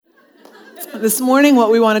This morning,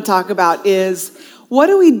 what we want to talk about is what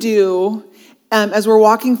do we do as we're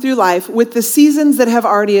walking through life with the seasons that have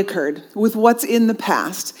already occurred, with what's in the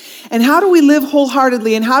past? And how do we live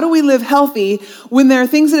wholeheartedly and how do we live healthy when there are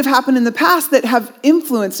things that have happened in the past that have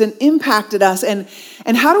influenced and impacted us? And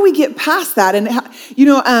how do we get past that?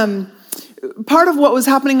 And, part of what was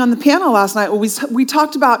happening on the panel last night, we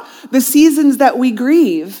talked about the seasons that we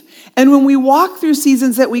grieve. And when we walk through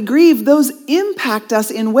seasons that we grieve, those impact us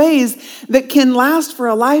in ways that can last for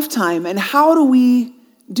a lifetime. And how do we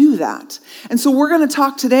do that? And so we're going to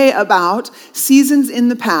talk today about seasons in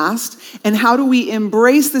the past and how do we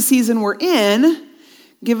embrace the season we're in,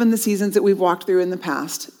 given the seasons that we've walked through in the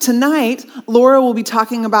past. Tonight, Laura will be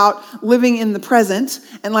talking about living in the present.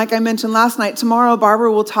 And like I mentioned last night, tomorrow,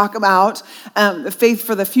 Barbara will talk about faith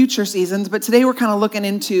for the future seasons. But today, we're kind of looking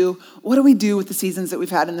into what do we do with the seasons that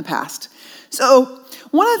we've had in the past. So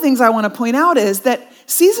one of the things I want to point out is that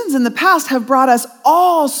seasons in the past have brought us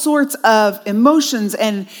all sorts of emotions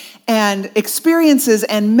and experiences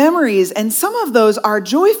and memories. And some of those are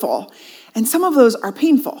joyful and some of those are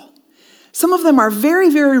painful. Some of them are very,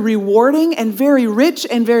 very rewarding and very rich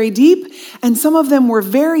and very deep. And some of them were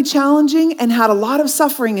very challenging and had a lot of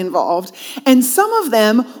suffering involved. And some of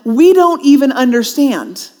them we don't even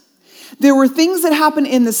understand. There were things that happened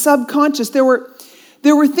in the subconscious. There were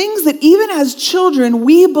things that even as children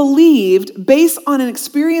we believed based on an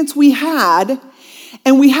experience we had,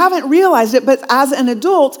 and we haven't realized it, but as an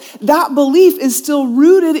adult, that belief is still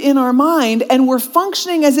rooted in our mind, and we're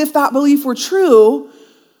functioning as if that belief were true.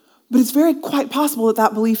 But it's very quite possible that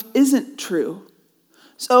that belief isn't true.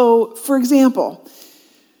 So, for example,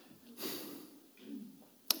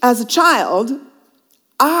 as a child,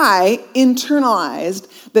 I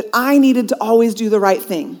internalized that I needed to always do the right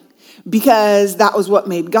thing because that was what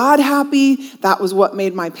made God happy. That was what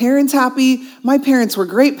made my parents happy. My parents were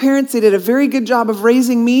great parents. They did a very good job of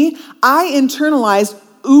raising me. I internalized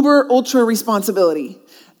uber ultra responsibility.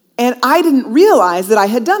 And I didn't realize that I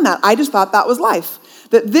had done that. I just thought that was life.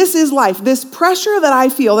 That this is life. This pressure that I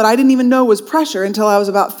feel that I didn't even know was pressure until I was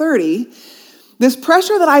about 30, this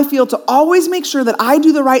pressure that I feel to always make sure that I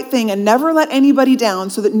do the right thing and never let anybody down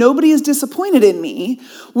so that nobody is disappointed in me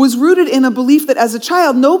was rooted in a belief that as a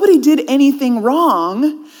child, nobody did anything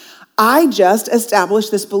wrong. I just established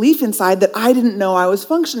this belief inside that I didn't know I was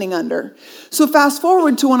functioning under. So fast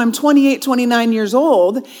forward to when I'm 28, 29 years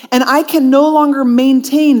old, and I can no longer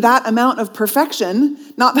maintain that amount of perfection.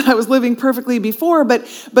 Not that I was living perfectly before, but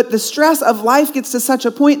the stress of life gets to such a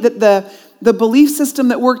point that the belief system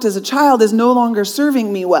that worked as a child is no longer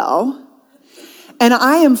serving me well. And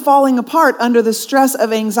I am falling apart under the stress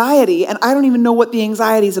of anxiety, and I don't even know what the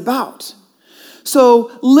anxiety is about.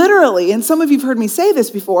 So literally, and some of you have heard me say this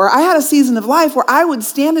before, I had a season of life where I would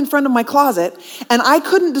stand in front of my closet and I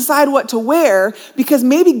couldn't decide what to wear because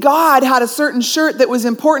maybe God had a certain shirt that was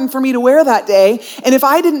important for me to wear that day. And if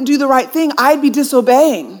I didn't do the right thing, I'd be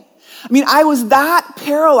disobeying. I mean, I was that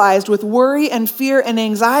paralyzed with worry and fear and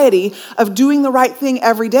anxiety of doing the right thing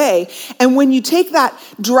every day. And when you take that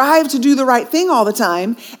drive to do the right thing all the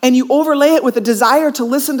time and you overlay it with a desire to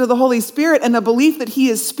listen to the Holy Spirit and a belief that He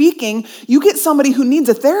is speaking, you get somebody who needs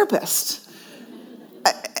a therapist.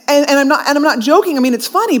 And I'm not joking. I mean, it's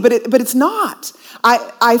funny, but it's not.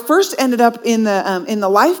 I first ended up in the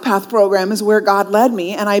Life Path program is where God led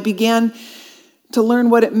me, and I began to learn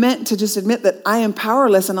what it meant to just admit that I am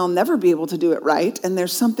powerless and I'll never be able to do it right. And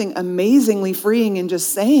there's something amazingly freeing in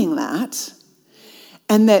just saying that.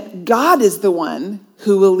 And that God is the one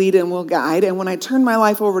who will lead and will guide. And when I turn my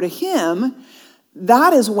life over to Him,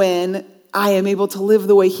 that is when I am able to live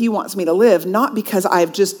the way He wants me to live. Not because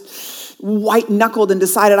I've just white-knuckled and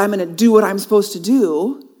decided I'm going to do what I'm supposed to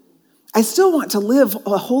do. I still want to live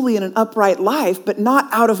a holy and an upright life, but not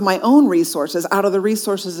out of my own resources, out of the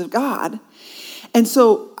resources of God. And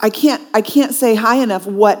so I can't say high enough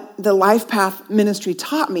what the Life Path ministry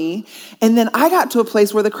taught me. And then I got to a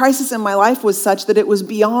place where the crisis in my life was such that it was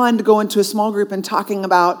beyond going to a small group and talking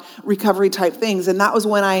about recovery type things. And that was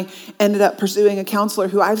when I ended up pursuing a counselor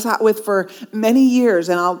who I've sat with for many years.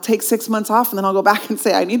 And I'll take 6 months off and then I'll go back and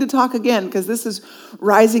say, I need to talk again because this is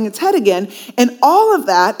rising its head again. And all of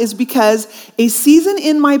that is because a season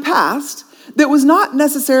in my past that was not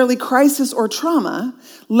necessarily crisis or trauma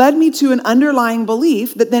led me to an underlying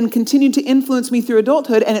belief that then continued to influence me through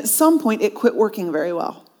adulthood, and at some point it quit working very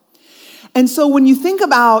well. And so when you think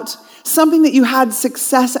about something that you had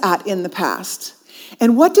success at in the past,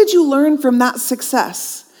 and what did you learn from that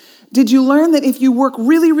success? Did you learn that if you work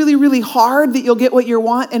really, really, really hard that you'll get what you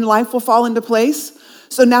want and life will fall into place?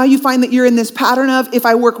 So now you find that you're in this pattern of, if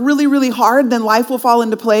I work really, really hard, then life will fall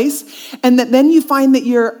into place. And that then you find that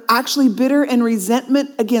you're actually bitter and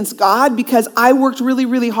resentment against God because I worked really,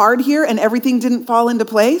 really hard here and everything didn't fall into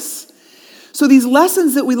place. So these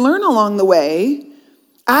lessons that we learn along the way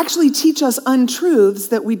actually teach us untruths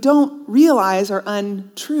that we don't realize are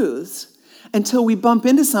untruths until we bump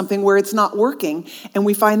into something where it's not working and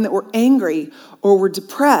we find that we're angry or we're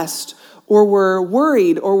depressed or we're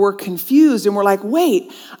worried, or we're confused, and we're like,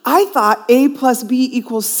 wait, I thought A plus B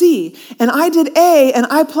equals C, and I did A, and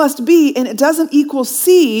I plus B, and it doesn't equal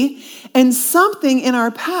C, and something in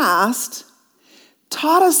our past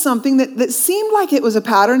taught us something that seemed like it was a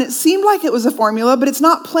pattern, it seemed like it was a formula, but it's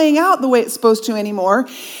not playing out the way it's supposed to anymore,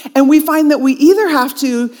 and we find that we either have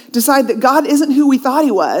to decide that God isn't who we thought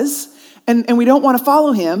he was, and we don't want to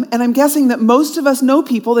follow him, and I'm guessing that most of us know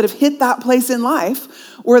people that have hit that place in life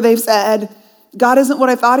where they've said, God isn't what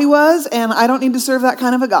I thought he was, and I don't need to serve that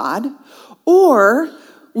kind of a God. Or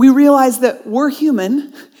we realize that we're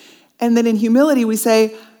human, and that in humility we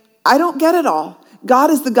say, I don't get it all. God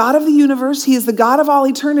is the God of the universe. He is the God of all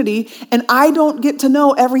eternity, and I don't get to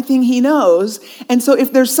know everything he knows. And so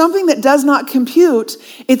if there's something that does not compute,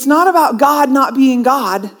 it's not about God not being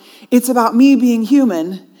God. It's about me being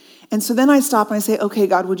human. And so then I stop and I say, okay,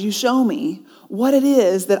 God, would you show me what it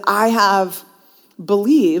is that I have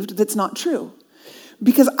believed that's not true?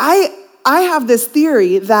 Because I have this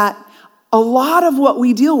theory that a lot of what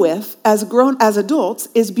we deal with as adults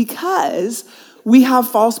is because we have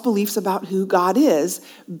false beliefs about who God is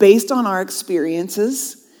based on our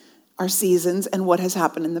experiences, our seasons, and what has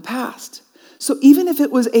happened in the past. So even if it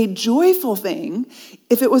was a joyful thing,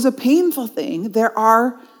 if it was a painful thing, there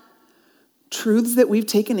are truths that we've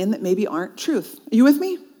taken in that maybe aren't truth. Are you with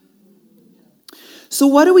me? So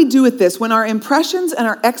what do we do with this when our impressions and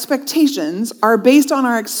our expectations are based on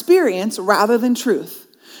our experience rather than truth?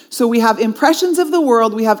 So we have impressions of the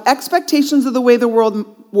world, we have expectations of the way the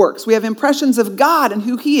world works. We have impressions of God and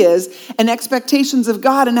who he is, and expectations of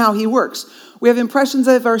God and how he works. We have impressions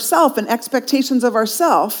of ourselves and expectations of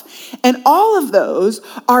ourselves, and all of those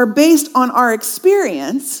are based on our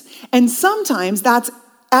experience, and sometimes that's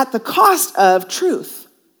at the cost of truth.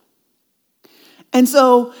 And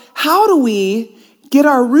so how do we get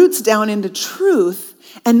our roots down into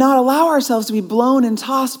truth and not allow ourselves to be blown and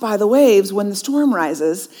tossed by the waves when the storm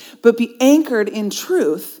rises, but be anchored in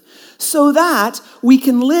truth so that we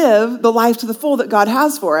can live the life to the full that God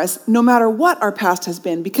has for us, no matter what our past has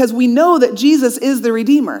been, because we know that Jesus is the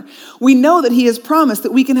Redeemer. We know that he has promised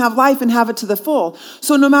that we can have life and have it to the full.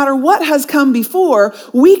 So no matter what has come before,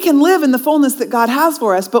 we can live in the fullness that God has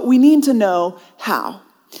for us, but we need to know how.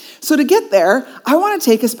 So to get there, I want to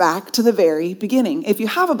take us back to the very beginning. If you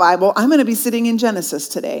have a Bible, I'm going to be sitting in Genesis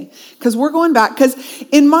today because we're going back. Because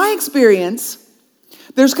in my experience,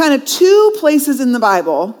 there's kind of two places in the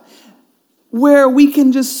Bible where we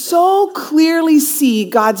can just so clearly see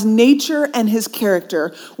God's nature and his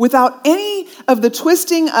character without any of the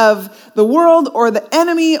twisting of the world or the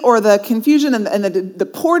enemy or the confusion and the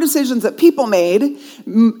poor decisions that people made,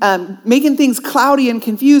 making things cloudy and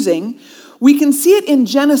confusing. We can see it in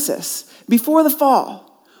Genesis before the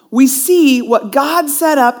fall. We see what God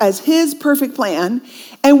set up as his perfect plan,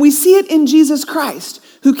 and we see it in Jesus Christ,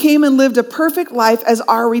 who came and lived a perfect life as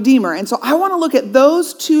our Redeemer. And so I want to look at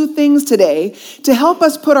those two things today to help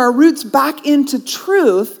us put our roots back into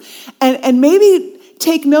truth and maybe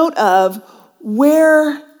take note of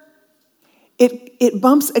where it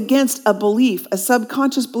bumps against a belief, a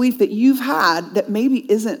subconscious belief that you've had that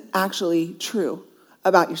maybe isn't actually true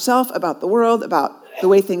about yourself, about the world, about the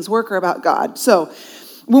way things work, or about God. So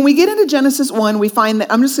when we get into Genesis 1, we find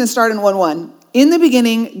that, I'm just going to start in 1:1. In the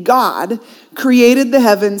beginning, God created the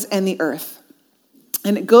heavens and the earth.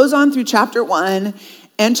 And it goes on through chapter 1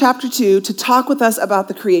 and chapter 2 to talk with us about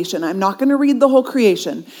the creation. I'm not going to read the whole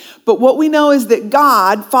creation, but what we know is that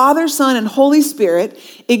God, Father, Son, and Holy Spirit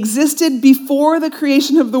existed before the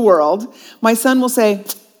creation of the world. My son will say,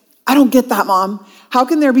 I don't get that, Mom. How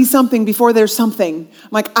can there be something before there's something? I'm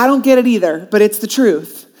like, I don't get it either, but it's the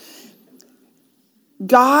truth.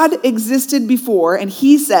 God existed before, and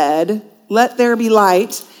he said, let there be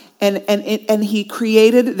light, and he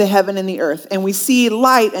created the heaven and the earth. And we see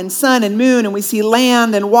light and sun and moon, and we see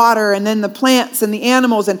land and water, and then the plants and the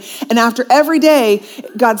animals. And after every day,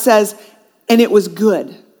 God says, and it was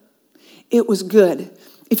good. It was good.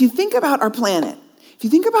 If you think about our planet,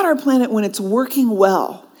 when it's working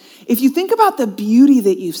well, if you think about the beauty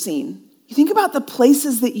that you've seen, you think about the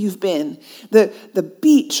places that you've been, the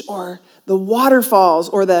beach or the waterfalls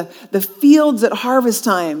or the fields at harvest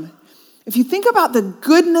time, If you think about the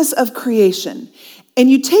goodness of creation, and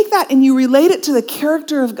you take that and you relate it to the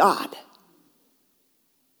character of God,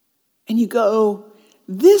 and you go,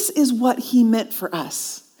 this is what he meant for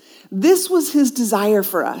us. This was his desire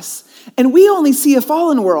for us. And we only see a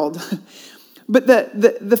fallen world. But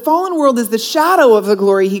the fallen world is the shadow of the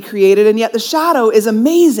glory he created, and yet the shadow is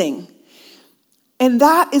amazing. And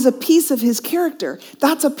that is a piece of his character.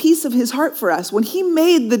 That's a piece of his heart for us. When he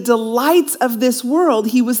made the delights of this world,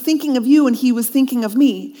 he was thinking of you and he was thinking of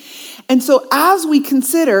me. And so as we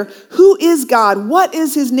consider who is God, what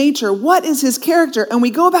is his nature, what is his character, and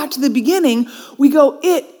we go back to the beginning, we go,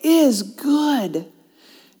 it is good.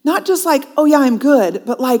 Not just like, oh yeah, I'm good,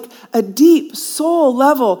 but like a deep soul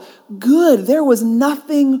level good. There was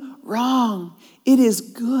nothing wrong. It is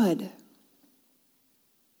good.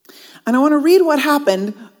 And I want to read what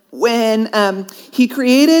happened when he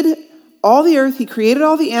created all the earth, he created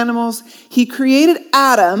all the animals, he created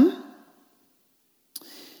Adam.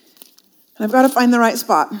 And I've got to find the right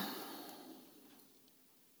spot.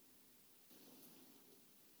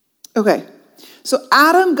 Okay. So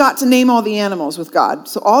Adam got to name all the animals with God.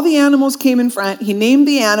 So all the animals came in front. He named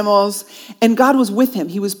the animals, and God was with him.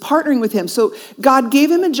 He was partnering with him. So God gave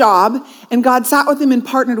him a job, and God sat with him and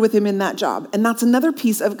partnered with him in that job. And that's another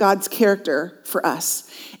piece of God's character for us,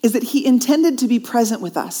 is that he intended to be present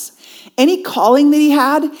with us. Any calling that he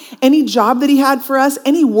had, any job that he had for us,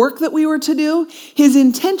 any work that we were to do, his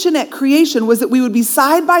intention at creation was that we would be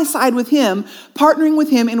side by side with him, partnering with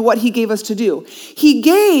him in what he gave us to do. He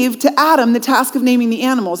gave to Adam the task of naming the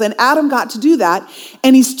animals, and Adam got to do that,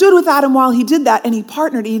 and he stood with Adam while he did that, and he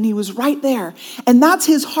partnered, and he was right there. And that's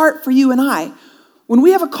his heart for you and I. When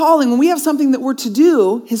we have a calling, when we have something that we're to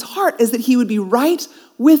do, his heart is that he would be right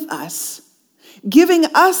with us, giving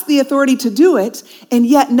us the authority to do it, and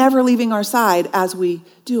yet never leaving our side as we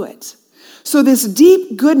do it. So this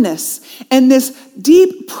deep goodness and this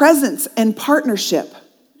deep presence and partnership.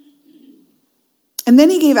 And then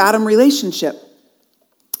he gave Adam relationship.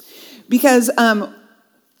 Because the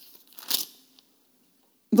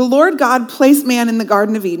Lord God placed man in the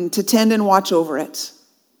Garden of Eden to tend and watch over it.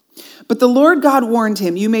 But the Lord God warned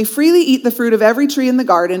him, you may freely eat the fruit of every tree in the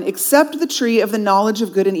garden, except the tree of the knowledge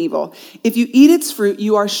of good and evil. If you eat its fruit,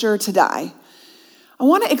 you are sure to die. I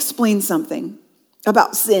want to explain something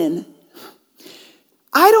about sin.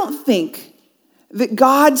 I don't think that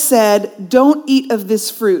God said, don't eat of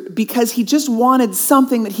this fruit because he just wanted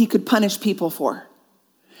something that he could punish people for.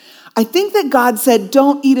 I think that God said,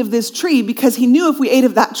 don't eat of this tree because he knew if we ate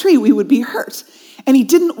of that tree, we would be hurt. And he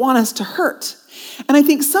didn't want us to hurt. And I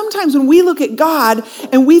think sometimes when we look at God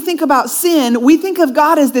and we think about sin, we think of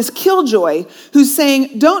God as this killjoy who's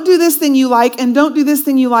saying, don't do this thing you like, and don't do this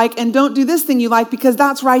thing you like, and don't do this thing you like, because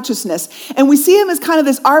that's righteousness. And we see him as kind of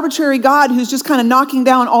this arbitrary God who's just kind of knocking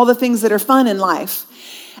down all the things that are fun in life.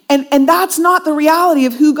 And that's not the reality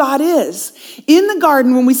of who God is. In the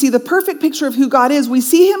garden, when we see the perfect picture of who God is, we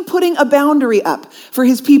see him putting a boundary up for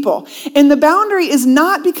his people. And the boundary is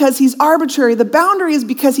not because he's arbitrary. The boundary is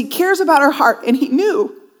because he cares about our heart, and he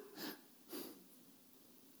knew.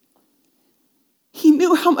 He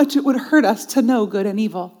knew how much it would hurt us to know good and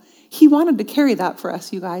evil. He wanted to carry that for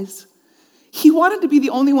us, you guys. He wanted to be the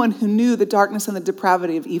only one who knew the darkness and the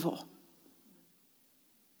depravity of evil.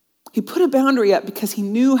 He put a boundary up because he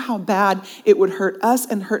knew how bad it would hurt us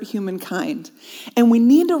and hurt humankind. And we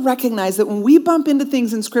need to recognize that when we bump into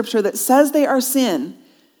things in Scripture that says they are sin,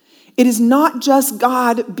 it is not just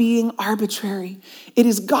God being arbitrary. It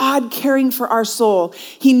is God caring for our soul.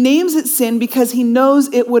 He names it sin because he knows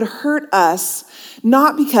it would hurt us,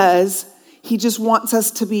 not because he just wants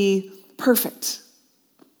us to be perfect.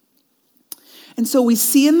 And so we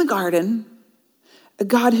see in the garden a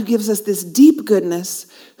God who gives us this deep goodness,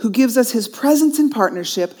 who gives us his presence and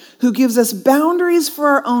partnership, who gives us boundaries for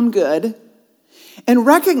our own good, and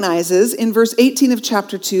recognizes in verse 18 of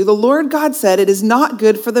chapter 2, the Lord God said, it is not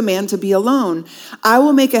good for the man to be alone. I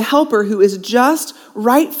will make a helper who is just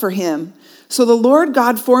right for him. So the Lord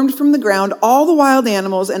God formed from the ground all the wild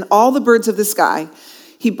animals and all the birds of the sky.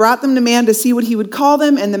 He brought them to man to see what he would call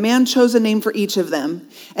them, and the man chose a name for each of them.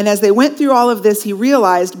 And as they went through all of this, he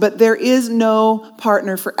realized, but there is no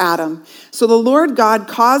partner for Adam. So the Lord God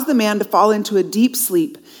caused the man to fall into a deep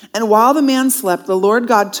sleep. And while the man slept, the Lord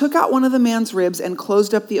God took out one of the man's ribs and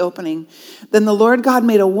closed up the opening. Then the Lord God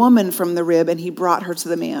made a woman from the rib, and he brought her to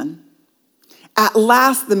the man. At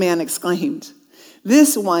last, the man exclaimed,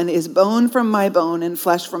 this one is bone from my bone and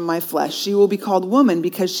flesh from my flesh. She will be called woman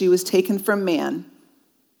because she was taken from man.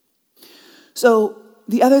 So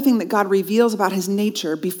the other thing that God reveals about his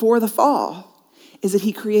nature before the fall is that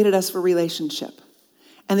he created us for relationship.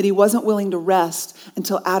 and that he wasn't willing to rest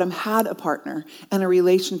until Adam had a partner and a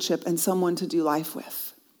relationship and someone to do life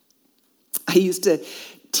with. I used to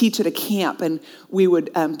teach at a camp, and we would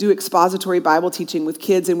do expository Bible teaching with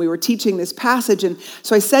kids, and we were teaching this passage. And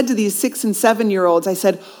so I said to these 6 and 7-year-olds, I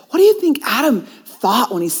said, what do you think Adam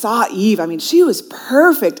thought when he saw Eve? I mean, she was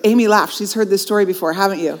perfect. Amy laughed. She's heard this story before,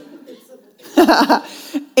 haven't you?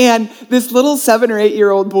 And this little 7 or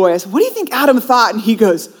 8-year-old boy, I said, what do you think Adam thought? And he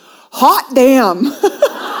goes, hot damn.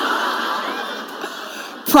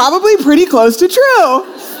 Probably pretty close to true.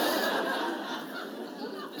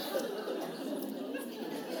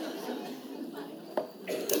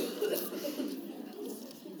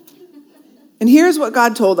 And here's what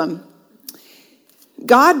God told them.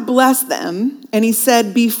 God blessed them, and he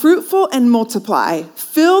said, be fruitful and multiply,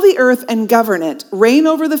 fill the earth and govern it, reign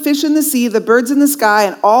over the fish in the sea, the birds in the sky,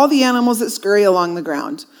 and all the animals that scurry along the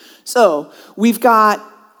ground. So we've got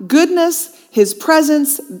goodness, his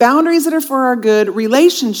presence, boundaries that are for our good,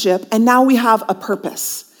 relationship, and now we have a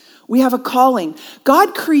purpose. We have a calling.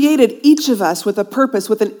 God created each of us with a purpose,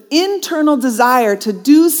 with an internal desire to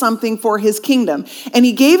do something for his kingdom. And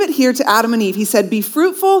he gave it here to Adam and Eve. He said, be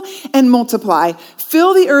fruitful and multiply,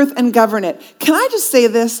 fill the earth and govern it. Can I just say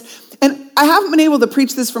this? And I haven't been able to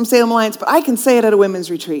preach this from Salem Alliance, but I can say it at a women's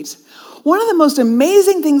retreat. One of the most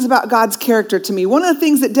amazing things about God's character to me, one of the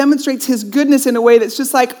things that demonstrates his goodness in a way that's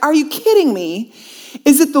just like, are you kidding me?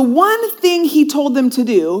 Is that the one thing he told them to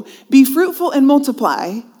do, be fruitful and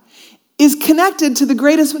multiply, is connected to the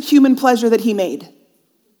greatest human pleasure that he made.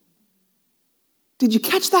 Did you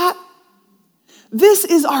catch that? This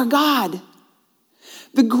is our God.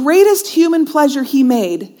 The greatest human pleasure he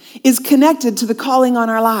made is connected to the calling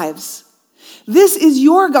on our lives. This is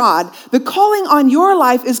your God. The calling on your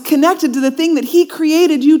life is connected to the thing that he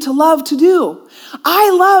created you to love to do.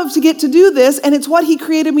 I love to get to do this, and it's what he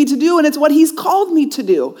created me to do, and it's what he's called me to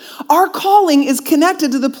do. Our calling is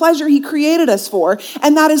connected to the pleasure he created us for,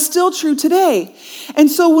 and that is still true today. And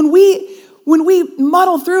so when we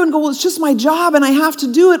muddle through and go, well, it's just my job and I have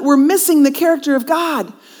to do it, we're missing the character of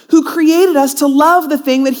God, who created us to love the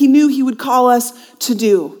thing that he knew he would call us to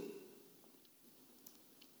do.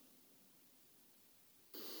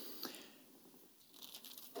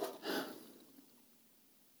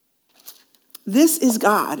 This is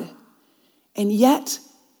God, and yet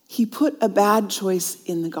he put a bad choice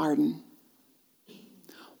in the garden.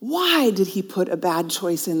 Why did he put a bad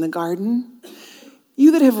choice in the garden?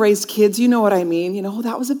 You that have raised kids, you know what I mean. You know,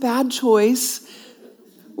 that was a bad choice.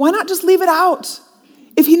 Why not just leave it out?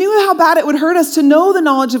 If he knew how bad it would hurt us to know the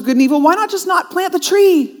knowledge of good and evil, why not just not plant the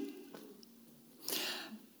tree?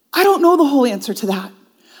 I don't know the whole answer to that.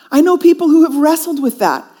 I know people who have wrestled with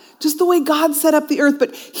that. Just the way God set up the earth.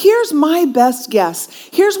 But here's my best guess.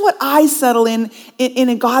 Here's what I settle in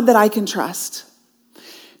a God that I can trust.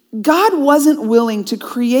 God wasn't willing to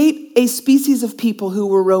create a species of people who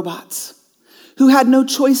were robots, who had no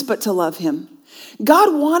choice but to love him.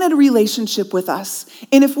 God wanted a relationship with us.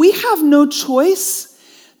 And if we have no choice,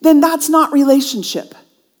 then that's not relationship.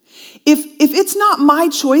 If it's not my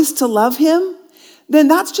choice to love him, then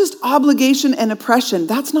that's just obligation and oppression.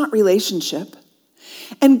 That's not relationship.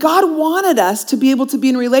 And God wanted us to be able to be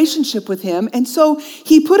in relationship with him. And so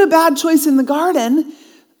he put a bad choice in the garden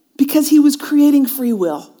because he was creating free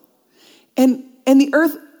will. And the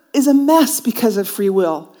earth is a mess because of free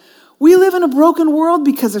will. We live in a broken world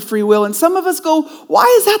because of free will. And some of us go, why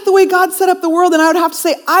is that the way God set up the world? And I would have to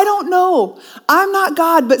say, I don't know. I'm not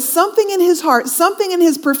God, but something in his heart, something in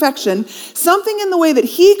his perfection, something in the way that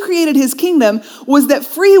he created his kingdom was that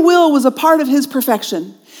free will was a part of his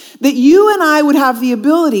perfection. That you and I would have the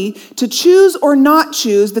ability to choose or not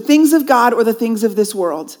choose the things of God or the things of this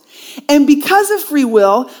world. And because of free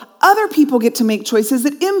will, other people get to make choices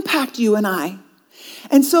that impact you and I.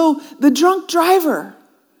 And so the drunk driver,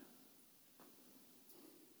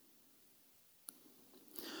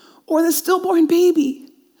 or the stillborn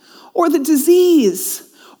baby, or the disease,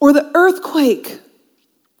 or the earthquake,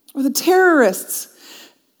 or the terrorists.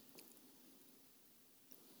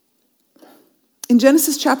 In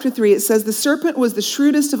Genesis chapter 3, it says, the serpent was the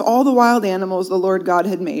shrewdest of all the wild animals the Lord God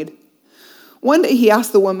had made. One day he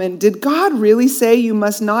asked the woman, did God really say you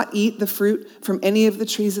must not eat the fruit from any of the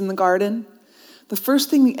trees in the garden? The first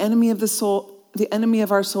thing the enemy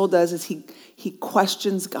of our soul does is he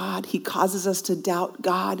questions God. He causes us to doubt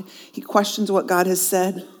God. He questions what God has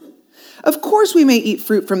said. Of course we may eat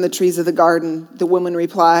fruit from the trees of the garden, the woman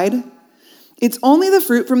replied. It's only the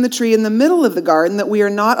fruit from the tree in the middle of the garden that we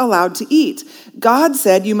are not allowed to eat. God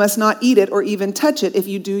said you must not eat it or even touch it. If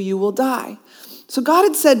you do, you will die. So God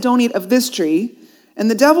had said, don't eat of this tree.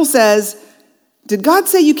 And the devil says, Did God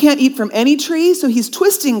say you can't eat from any tree? So he's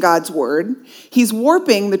twisting God's word. He's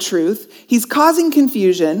warping the truth. He's causing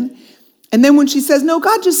confusion. And then when she says, no,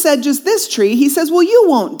 God just said just this tree, he says, well, you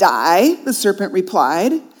won't die, the serpent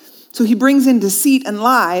replied. So he brings in deceit and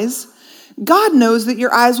lies. God knows that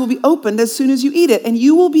your eyes will be opened as soon as you eat it, and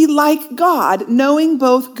you will be like God, knowing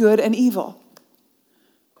both good and evil.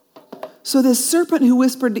 So this serpent who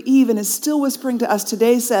whispered to Eve and is still whispering to us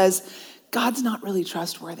today says, God's not really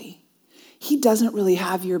trustworthy. He doesn't really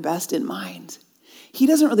have your best in mind. He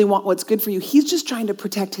doesn't really want what's good for you. He's just trying to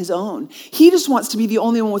protect his own. He just wants to be the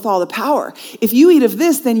only one with all the power. If you eat of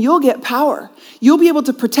this, then you'll get power. You'll be able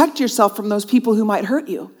to protect yourself from those people who might hurt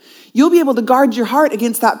you. You'll be able to guard your heart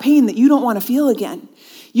against that pain that you don't want to feel again.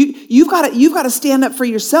 You've got to stand up for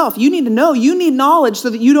yourself. You need to know. You need knowledge so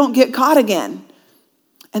that you don't get caught again.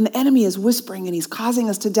 And the enemy is whispering and he's causing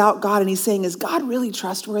us to doubt God. And he's saying, is God really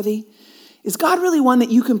trustworthy? Is God really one that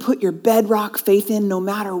you can put your bedrock faith in no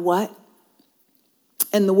matter what?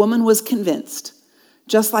 And the woman was convinced,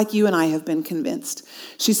 just like you and I have been convinced.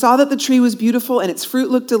 She saw that the tree was beautiful and its fruit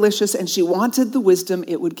looked delicious, and she wanted the wisdom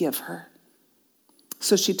it would give her.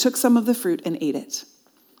 So she took some of the fruit and ate it.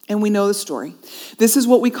 And we know the story. This is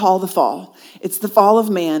what we call the fall. It's the fall of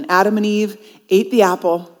man. Adam and Eve ate the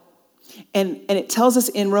apple. And it tells us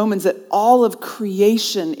in Romans that all of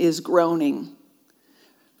creation is groaning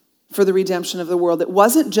for the redemption of the world. It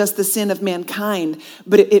wasn't just the sin of mankind,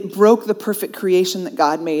 but it broke the perfect creation that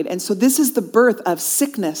God made. And so this is the birth of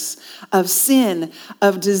sickness, of sin,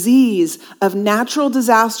 of disease, of natural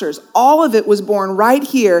disasters. All of it was born right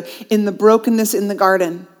here in the brokenness in the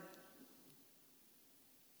garden.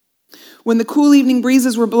 When the cool evening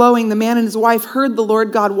breezes were blowing, the man and his wife heard the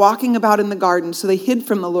Lord God walking about in the garden, so they hid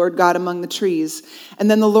from the Lord God among the trees. And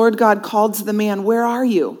then the Lord God called to the man, "Where are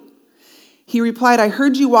you?" He replied, "I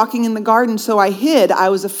heard you walking in the garden, so I hid. I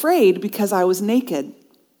was afraid because I was naked."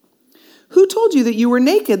 "Who told you that you were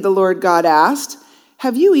naked?" the Lord God asked.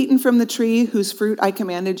 "Have you eaten from the tree whose fruit I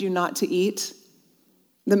commanded you not to eat?"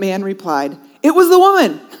 The man replied, "It was the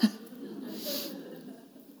woman."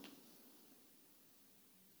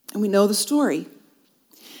 And we know the story.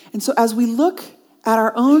 And so as we look at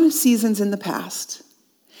our own seasons in the past,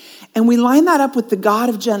 and we line that up with the God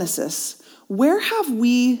of Genesis, where have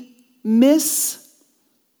we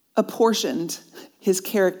misapportioned his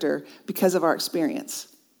character because of our experience?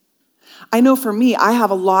 I know for me, I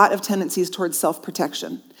have a lot of tendencies towards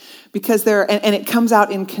self-protection because and it comes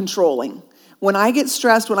out in controlling. When I get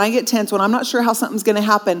stressed, when I get tense, when I'm not sure how something's going to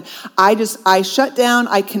happen, I shut down,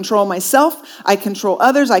 I control myself, I control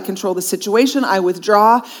others, I control the situation, I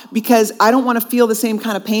withdraw because I don't want to feel the same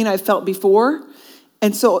kind of pain I've felt before.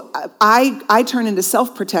 And so I turn into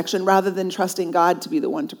self-protection rather than trusting God to be the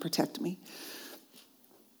one to protect me.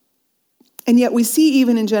 And yet we see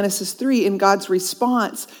even in Genesis 3, in God's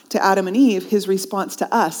response to Adam and Eve, his response to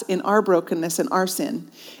us in our brokenness and our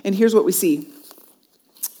sin. And here's what we see.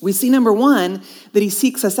 We see, number one, that he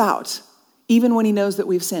seeks us out, even when he knows that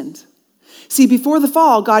we've sinned. See, before the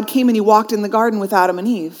fall, God came and he walked in the garden with Adam and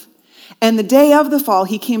Eve. And the day of the fall,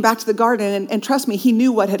 he came back to the garden, and trust me, he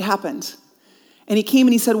knew what had happened. And he came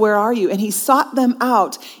and he said, "Where are you?" And he sought them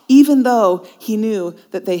out, even though he knew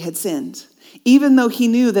that they had sinned. Even though he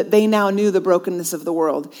knew that they now knew the brokenness of the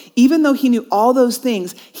world. Even though he knew all those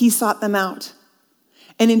things, he sought them out.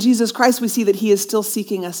 And in Jesus Christ, we see that he is still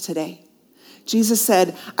seeking us today. Jesus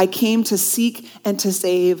said, "I came to seek and to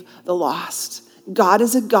save the lost." God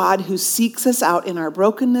is a God who seeks us out in our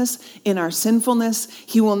brokenness, in our sinfulness.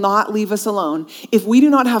 He will not leave us alone. If we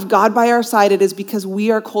do not have God by our side, it is because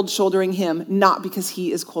we are cold shouldering him, not because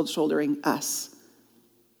he is cold shouldering us.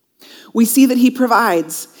 We see that he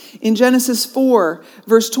provides. In Genesis 4,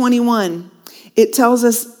 verse 21, it tells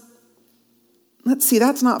us, let's see,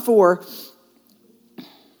 that's not 4.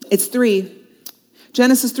 It's 3.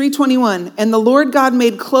 Genesis 3:21, and the Lord God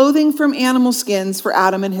made clothing from animal skins for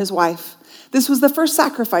Adam and his wife. This was the first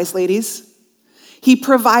sacrifice, ladies. He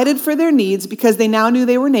provided for their needs because they now knew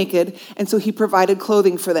they were naked, and so he provided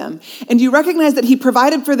clothing for them. And you recognize that he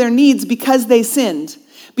provided for their needs because they sinned.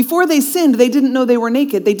 Before they sinned, they didn't know they were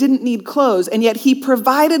naked. They didn't need clothes, and yet he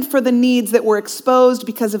provided for the needs that were exposed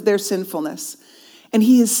because of their sinfulness. And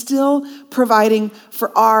he is still providing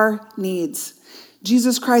for our needs.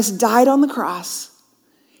 Jesus Christ died on the cross.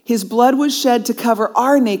 His blood was shed to cover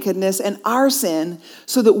our nakedness and our sin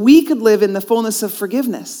so that we could live in the fullness of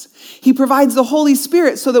forgiveness. He provides the Holy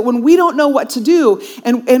Spirit so that when we don't know what to do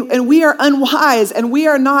and we are unwise and we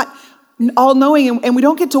are not all-knowing and we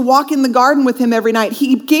don't get to walk in the garden with him every night,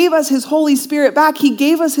 he gave us his Holy Spirit back. He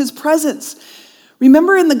gave us his presence.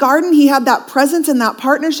 Remember in the garden, he had that presence and that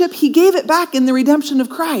partnership. He gave it back in the redemption of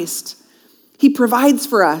Christ. He provides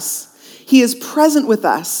for us. He is present with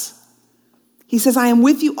us. He says, I am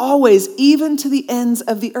with you always, even to the ends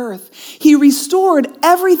of the earth. He restored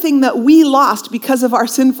everything that we lost because of our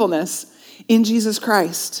sinfulness in Jesus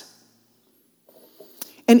Christ.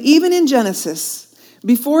 And even in Genesis,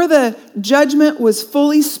 before the judgment was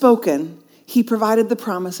fully spoken, he provided the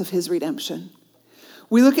promise of his redemption.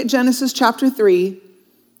 We look at Genesis chapter 3,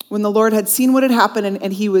 when the Lord had seen what had happened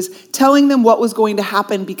and he was telling them what was going to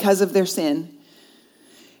happen because of their sin.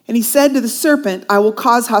 And he said to the serpent, I will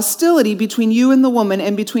cause hostility between you and the woman,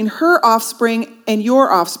 and between her offspring and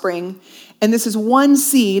your offspring. And this is one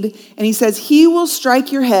seed. And he says, he will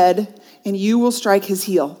strike your head and you will strike his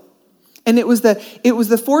heel. And it was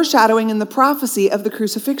the foreshadowing and the prophecy of the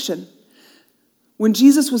crucifixion. When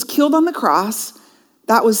Jesus was killed on the cross,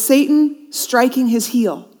 that was Satan striking his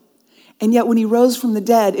heel. And yet when he rose from the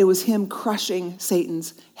dead, it was him crushing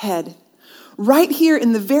Satan's head. Right here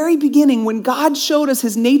in the very beginning, when God showed us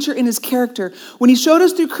his nature and his character, when he showed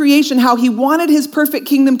us through creation how he wanted his perfect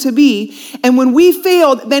kingdom to be, and when we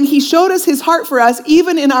failed, then he showed us his heart for us,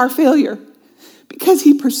 even in our failure. Because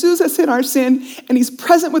he pursues us in our sin, and he's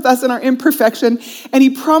present with us in our imperfection, and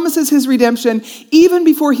he promises his redemption even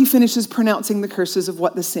before he finishes pronouncing the curses of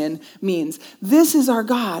what the sin means. This is our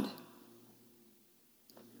God.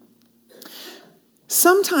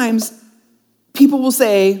 Sometimes people will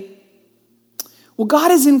say, well,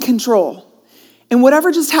 God is in control. And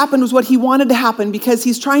whatever just happened was what he wanted to happen because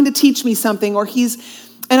he's trying to teach me something,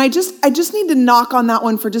 and I just need to knock on that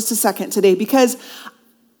one for just a second today, because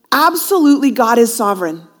absolutely God is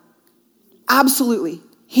sovereign. Absolutely.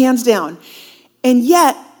 Hands down. And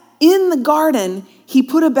yet, in the garden, he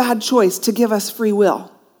put a bad choice to give us free will.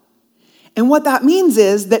 And what that means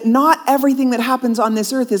is that not everything that happens on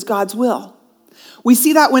this earth is God's will. We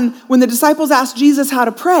see that when the disciples asked Jesus how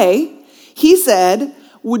to pray, he said,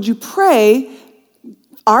 would you pray,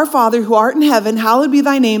 our Father who art in heaven, hallowed be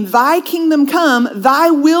thy name, thy kingdom come,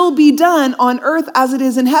 thy will be done on earth as it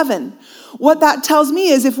is in heaven. What that tells me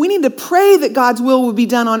is if we need to pray that God's will be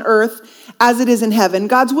done on earth as it is in heaven,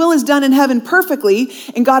 God's will is done in heaven perfectly,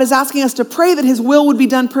 and God is asking us to pray that his will would be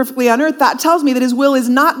done perfectly on earth, that tells me that his will is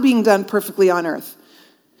not being done perfectly on earth.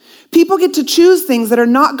 People get to choose things that are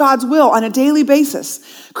not God's will on a daily basis.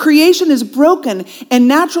 Creation is broken and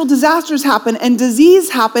natural disasters happen and disease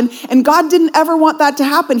happen, and God didn't ever want that to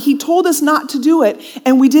happen. He told us not to do it,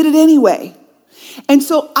 and we did it anyway. And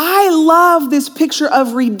so I love this picture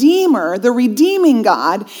of Redeemer, the redeeming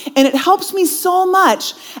God, and it helps me so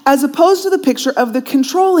much as opposed to the picture of the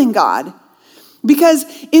controlling God. Because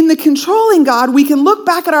in the controlling God, we can look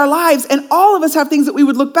back at our lives, and all of us have things that we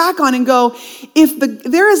would look back on and go,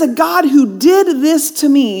 there is a God who did this to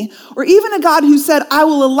me, or even a God who said, I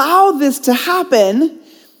will allow this to happen,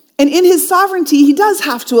 and in his sovereignty, he does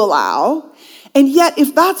have to allow. And yet,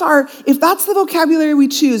 if that's the vocabulary we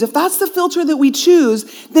choose, if that's the filter that we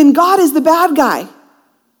choose, then God is the bad guy.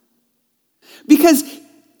 Because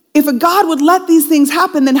if a God would let these things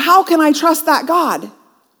happen, then how can I trust that God?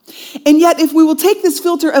 And yet, if we will take this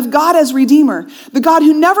filter of God as Redeemer, the God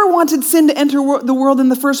who never wanted sin to enter the world in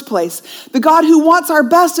the first place, the God who wants our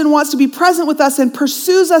best and wants to be present with us and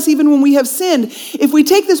pursues us even when we have sinned, if we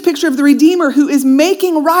take this picture of the Redeemer who is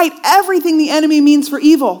making right everything the enemy means for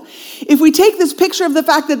evil, if we take this picture of the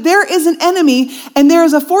fact that there is an enemy and there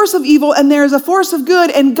is a force of evil and there is a force of good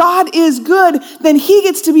and God is good, then he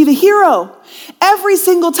gets to be the hero. Every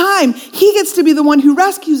single time, he gets to be the one who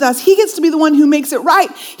rescues us. He gets to be the one who makes it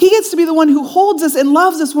right. He gets to be the one who holds us and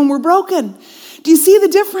loves us when we're broken. Do you see the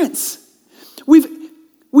difference?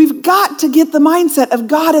 We've got to get the mindset of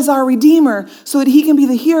God as our Redeemer so that he can be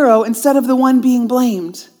the hero instead of the one being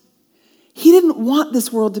blamed. He didn't want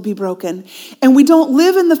this world to be broken, and we don't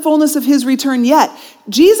live in the fullness of his return yet.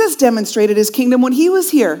 Jesus demonstrated his kingdom when he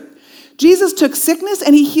was here. Jesus took sickness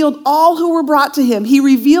and he healed all who were brought to him. He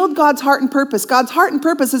revealed God's heart and purpose. God's heart and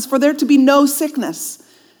purpose is for there to be no sickness.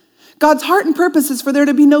 God's heart and purpose is for there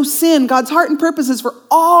to be no sin. God's heart and purpose is for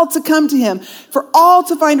all to come to him, for all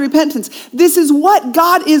to find repentance. This is what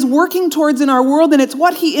God is working towards in our world, and it's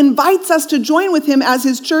what he invites us to join with him as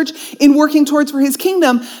his church in working towards for his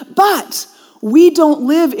kingdom. But we don't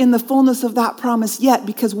live in the fullness of that promise yet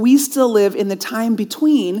because we still live in the time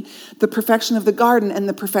between the perfection of the garden and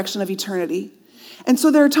the perfection of eternity. And so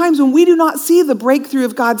there are times when we do not see the breakthrough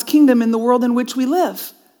of God's kingdom in the world in which we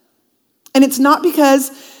live. And it's not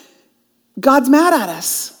because God's mad at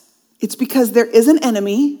us. It's because there is an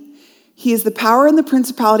enemy. He is the power and the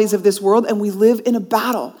principalities of this world, and we live in a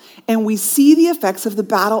battle. And we see the effects of the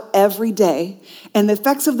battle every day. And the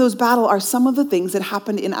effects of those battles are some of the things that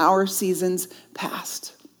happened in our seasons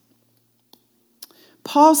past.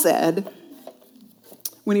 Paul said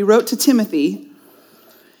when he wrote to Timothy,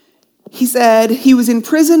 he said he was in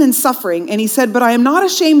prison and suffering, and he said, "But I am not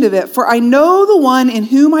ashamed of it, for I know the one in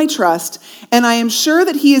whom I trust, and I am sure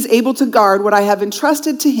that he is able to guard what I have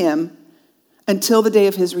entrusted to him until the day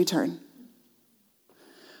of his return."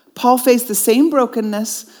 Paul faced the same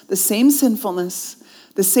brokenness, the same sinfulness,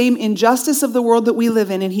 the same injustice of the world that we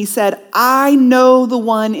live in, and he said, "I know the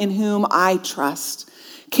one in whom I trust."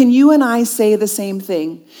 Can you and I say the same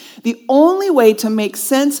thing? The only way to make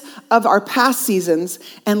sense of our past seasons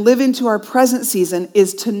and live into our present season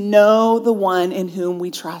is to know the one in whom we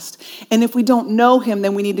trust. And if we don't know him,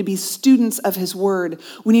 then we need to be students of his word.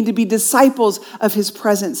 We need to be disciples of his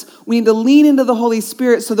presence. We need to lean into the Holy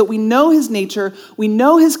Spirit so that we know his nature, we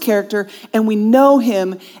know his character, and we know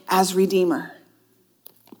him as Redeemer.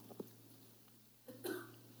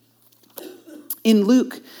 In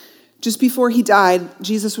Luke, just before he died,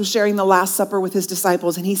 Jesus was sharing the Last Supper with his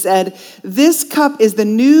disciples, and he said, "This cup is the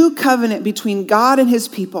new covenant between God and his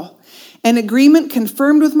people, an agreement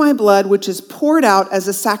confirmed with my blood, which is poured out as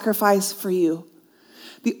a sacrifice for you."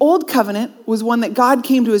 The old covenant was one that God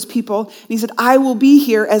came to his people, and he said, "I will be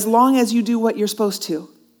here as long as you do what you're supposed to."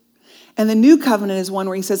 And the new covenant is one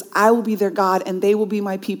where he says, "I will be their God and they will be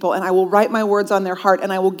my people, and I will write my words on their heart,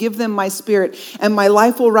 and I will give them my spirit, and my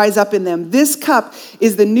life will rise up in them." This cup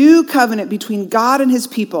is the new covenant between God and his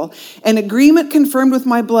people, an agreement confirmed with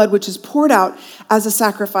my blood, which is poured out as a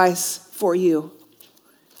sacrifice for you.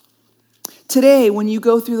 Today, when you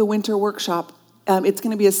go through the winter workshop, it's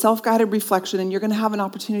going to be a self-guided reflection, and you're going to have an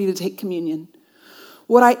opportunity to take communion.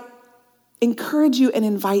 What I encourage you and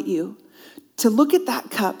invite you to look at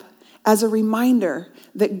that cup as a reminder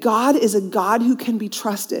that God is a God who can be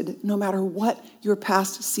trusted no matter what your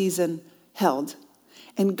past season held.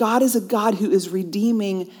 And God is a God who is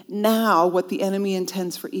redeeming now what the enemy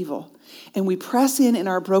intends for evil. And we press in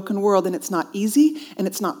our broken world, and it's not easy, and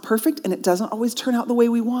it's not perfect, and it doesn't always turn out the way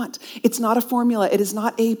we want. It's not a formula. It is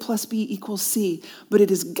not A plus B equals C, but it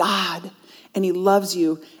is God, and he loves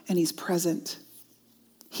you, and he's present.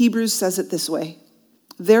 Hebrews says it this way: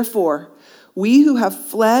 "Therefore, we who have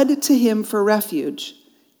fled to him for refuge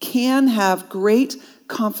can have great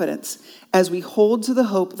confidence as we hold to the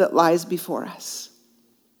hope that lies before us."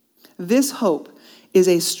 This hope is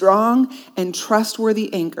a strong and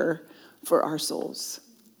trustworthy anchor for our souls.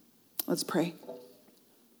 Let's pray.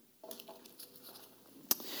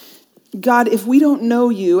 God, if we don't know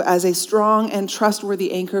you as a strong and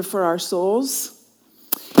trustworthy anchor for our souls,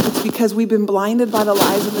 it's because we've been blinded by the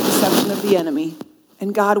lies and the deception of the enemy.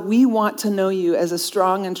 And God, we want to know you as a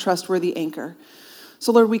strong and trustworthy anchor.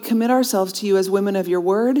 So Lord, we commit ourselves to you as women of your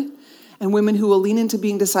word and women who will lean into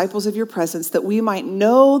being disciples of your presence, that we might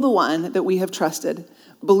know the one that we have trusted,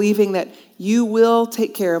 believing that you will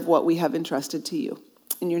take care of what we have entrusted to you.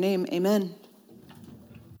 In your name, amen.